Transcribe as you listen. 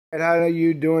And how are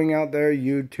you doing out there,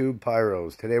 YouTube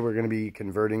pyros? Today we're going to be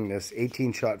converting this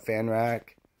 18-shot fan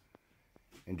rack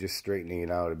and just straightening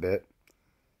it out a bit.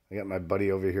 I got my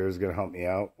buddy over here who's going to help me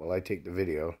out while I take the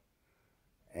video.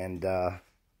 And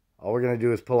all we're going to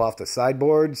do is pull off the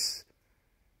sideboards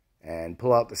and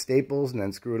pull out the staples and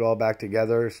then screw it all back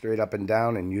together straight up and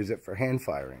down and use it for hand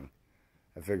firing.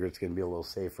 I figure it's going to be a little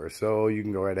safer. So you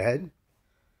can go right ahead.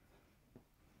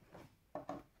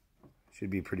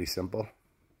 Should be pretty simple.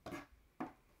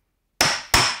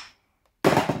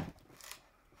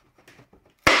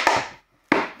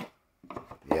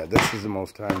 Yeah, this is the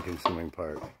most time-consuming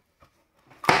part.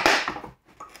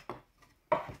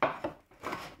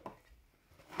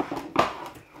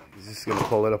 He's just going to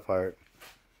pull it apart.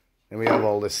 Then we have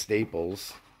all the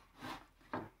staples,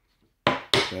 as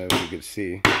you can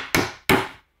see.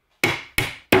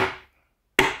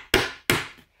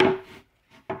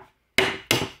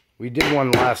 We did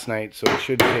one last night, so it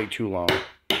shouldn't take too long.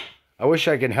 I wish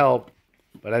I could help,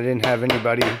 but I didn't have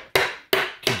anybody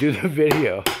to do the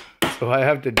video. So I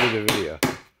have to do the video.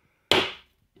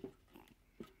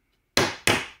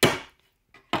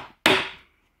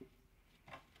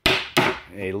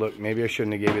 Hey, look, maybe I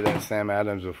shouldn't have gave you that Sam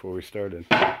Adams before we started.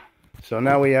 So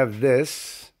now we have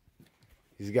this.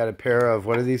 He's got a pair of,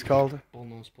 what are these called?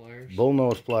 Bullnose pliers.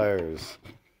 Bullnose pliers.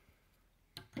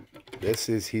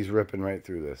 He's ripping right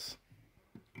through this.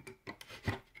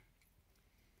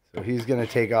 So he's going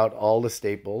to take out all the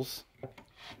staples.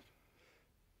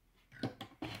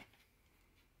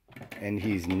 And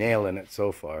he's nailing it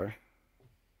so far.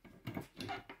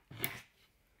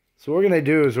 So what we're going to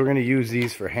do is we're going to use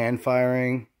these for hand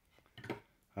firing.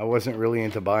 I wasn't really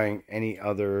into buying any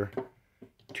other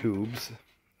tubes.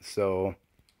 So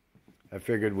I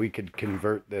figured we could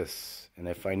convert this. And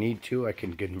if I need to, I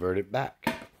can convert it back.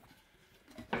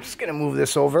 I'm just going to move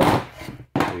this over.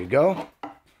 There you go.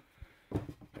 Got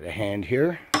a hand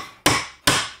here.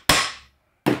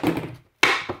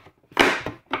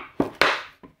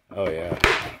 Oh yeah,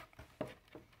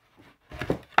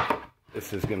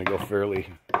 this is going to go fairly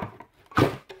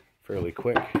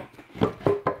quick.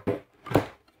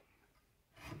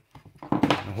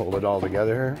 I'll hold it all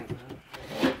together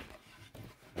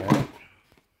here. All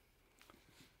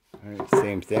right,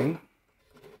 same thing.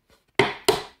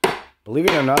 Believe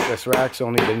it or not, this rack's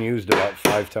only been used about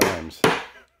 5 times.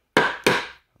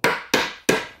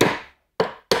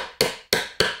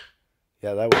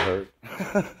 Yeah, that would hurt.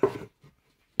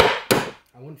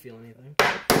 I wouldn't feel anything.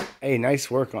 Hey,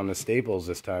 nice work on the staples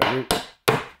this time.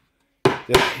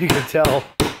 You can tell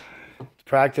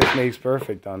practice makes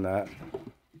perfect on that.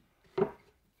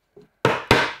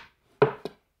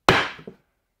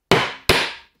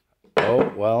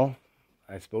 Oh, well,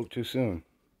 I spoke too soon.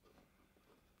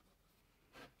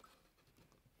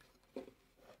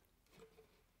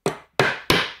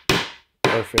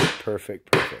 Perfect,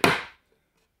 perfect, perfect.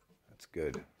 That's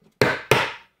good.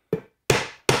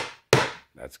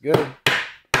 That's good.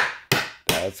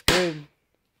 That's good.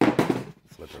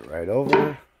 Flip it right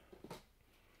over.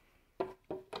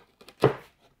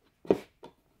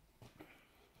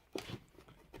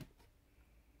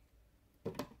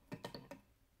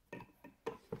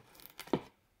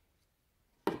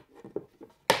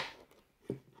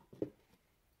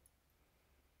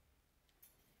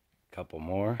 Couple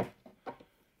more.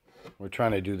 We're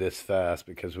trying to do this fast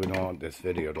because we don't want this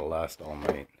video to last all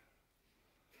night.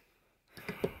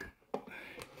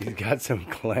 He's got some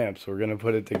clamps. We're going to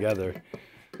put it together.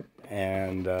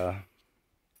 And then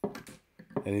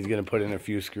he's going to put in a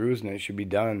few screws and it should be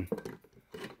done.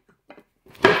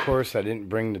 Of course, I didn't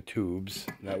bring the tubes.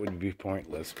 That would be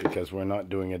pointless because we're not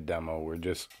doing a demo. We're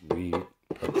just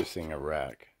repurposing a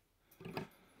rack.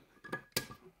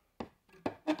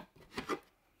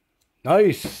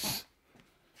 Nice!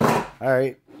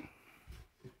 Alright.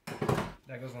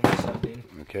 That goes on the side, Dean.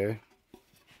 Okay.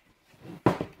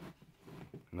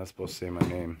 I'm not supposed to say my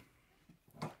name.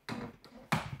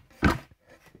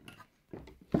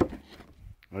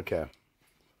 Okay.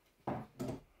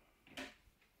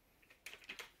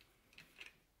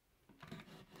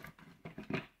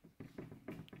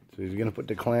 So he's going to put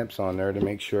the clamps on there to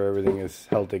make sure everything is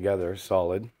held together,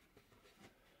 solid.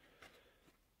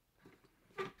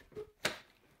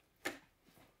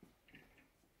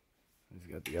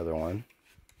 He's got the other one.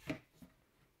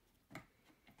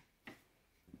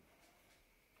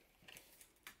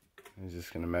 He's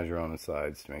just going to measure on the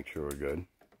sides to make sure we're good.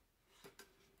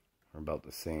 We're about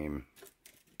the same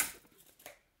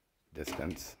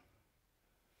distance.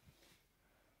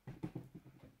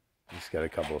 Just got a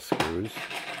couple of screws.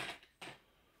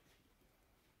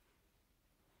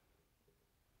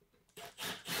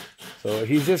 So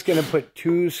he's just going to put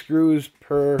 2 screws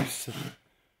per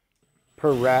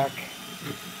rack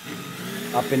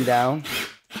up and down.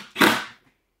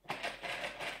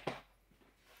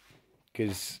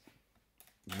 Because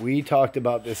we talked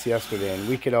about this yesterday, and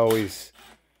we can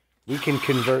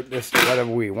convert this to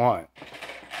whatever we want.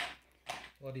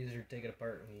 A lot easier to take it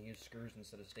apart when you use screws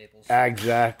instead of staples.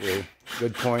 Exactly.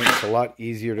 Good point. It's a lot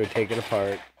easier to take it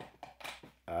apart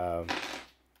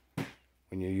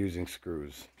when you're using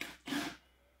screws.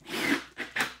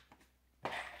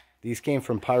 These came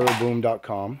from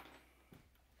pyroboom.com.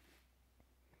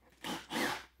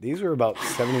 These were about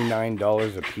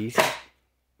 $79 a piece,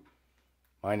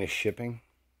 minus shipping.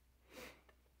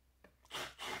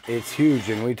 It's huge,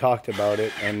 and we talked about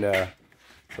it, and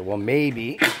so well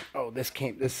maybe. Oh, this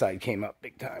side came up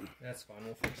big time. That's fine.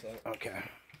 We'll fix that. Okay.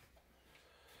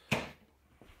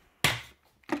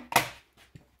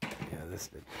 Yeah, this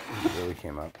really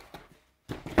came up.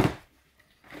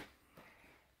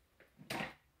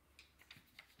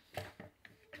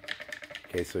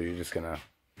 Okay, so you're just gonna,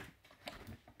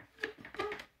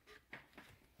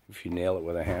 if you nail it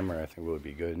with a hammer, I think it would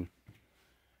be good.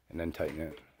 And then tighten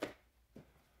it.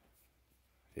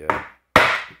 Yeah.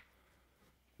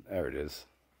 There it is.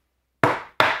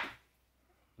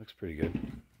 Looks pretty good.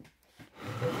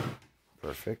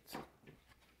 Perfect. So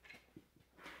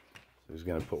he's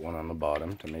gonna put one on the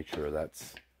bottom to make sure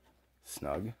that's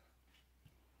snug.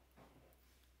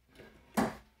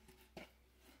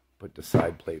 Put the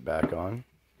side plate back on.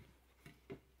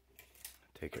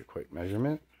 Take a quick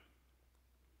measurement.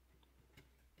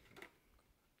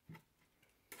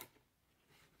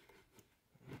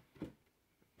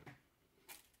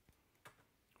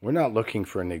 We're not looking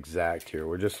for an exact here.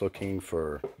 We're just looking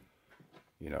for,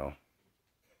 you know,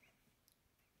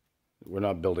 we're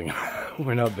not building a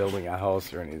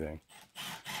house or anything.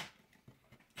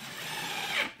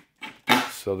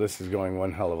 So this is going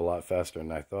one hell of a lot faster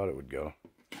than I thought it would go.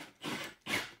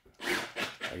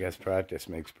 I guess practice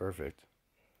makes perfect.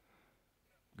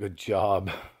 Good job.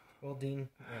 Well, Dean,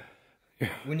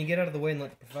 when you get out of the way and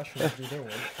let the professionals do their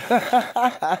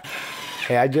work.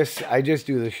 Hey, I just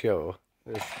do the show.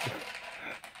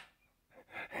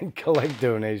 And collect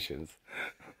donations.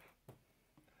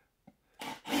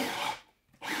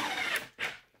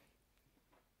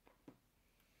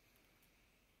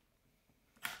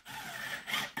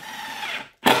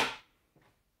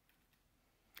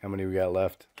 How many we got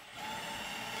left?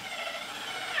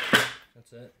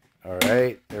 That's it. All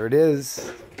right, there it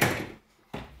is.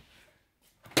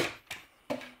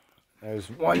 There's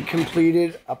one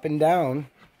completed up and down.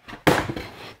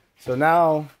 So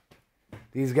now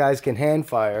these guys can hand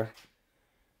fire.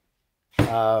 It's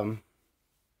an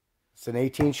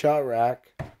 18-shot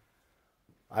rack.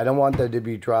 I don't want them to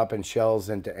be dropping shells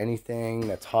into anything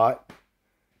that's hot.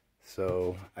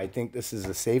 So I think this is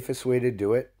the safest way to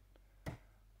do it.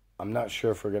 I'm not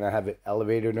sure if we're going to have it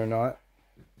elevated or not.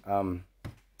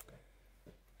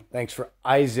 Thanks for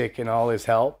Isaac and all his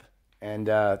help. And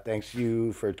thanks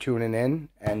you for tuning in.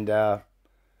 And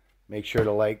make sure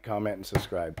to like, comment, and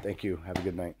subscribe. Thank you. Have a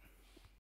good night.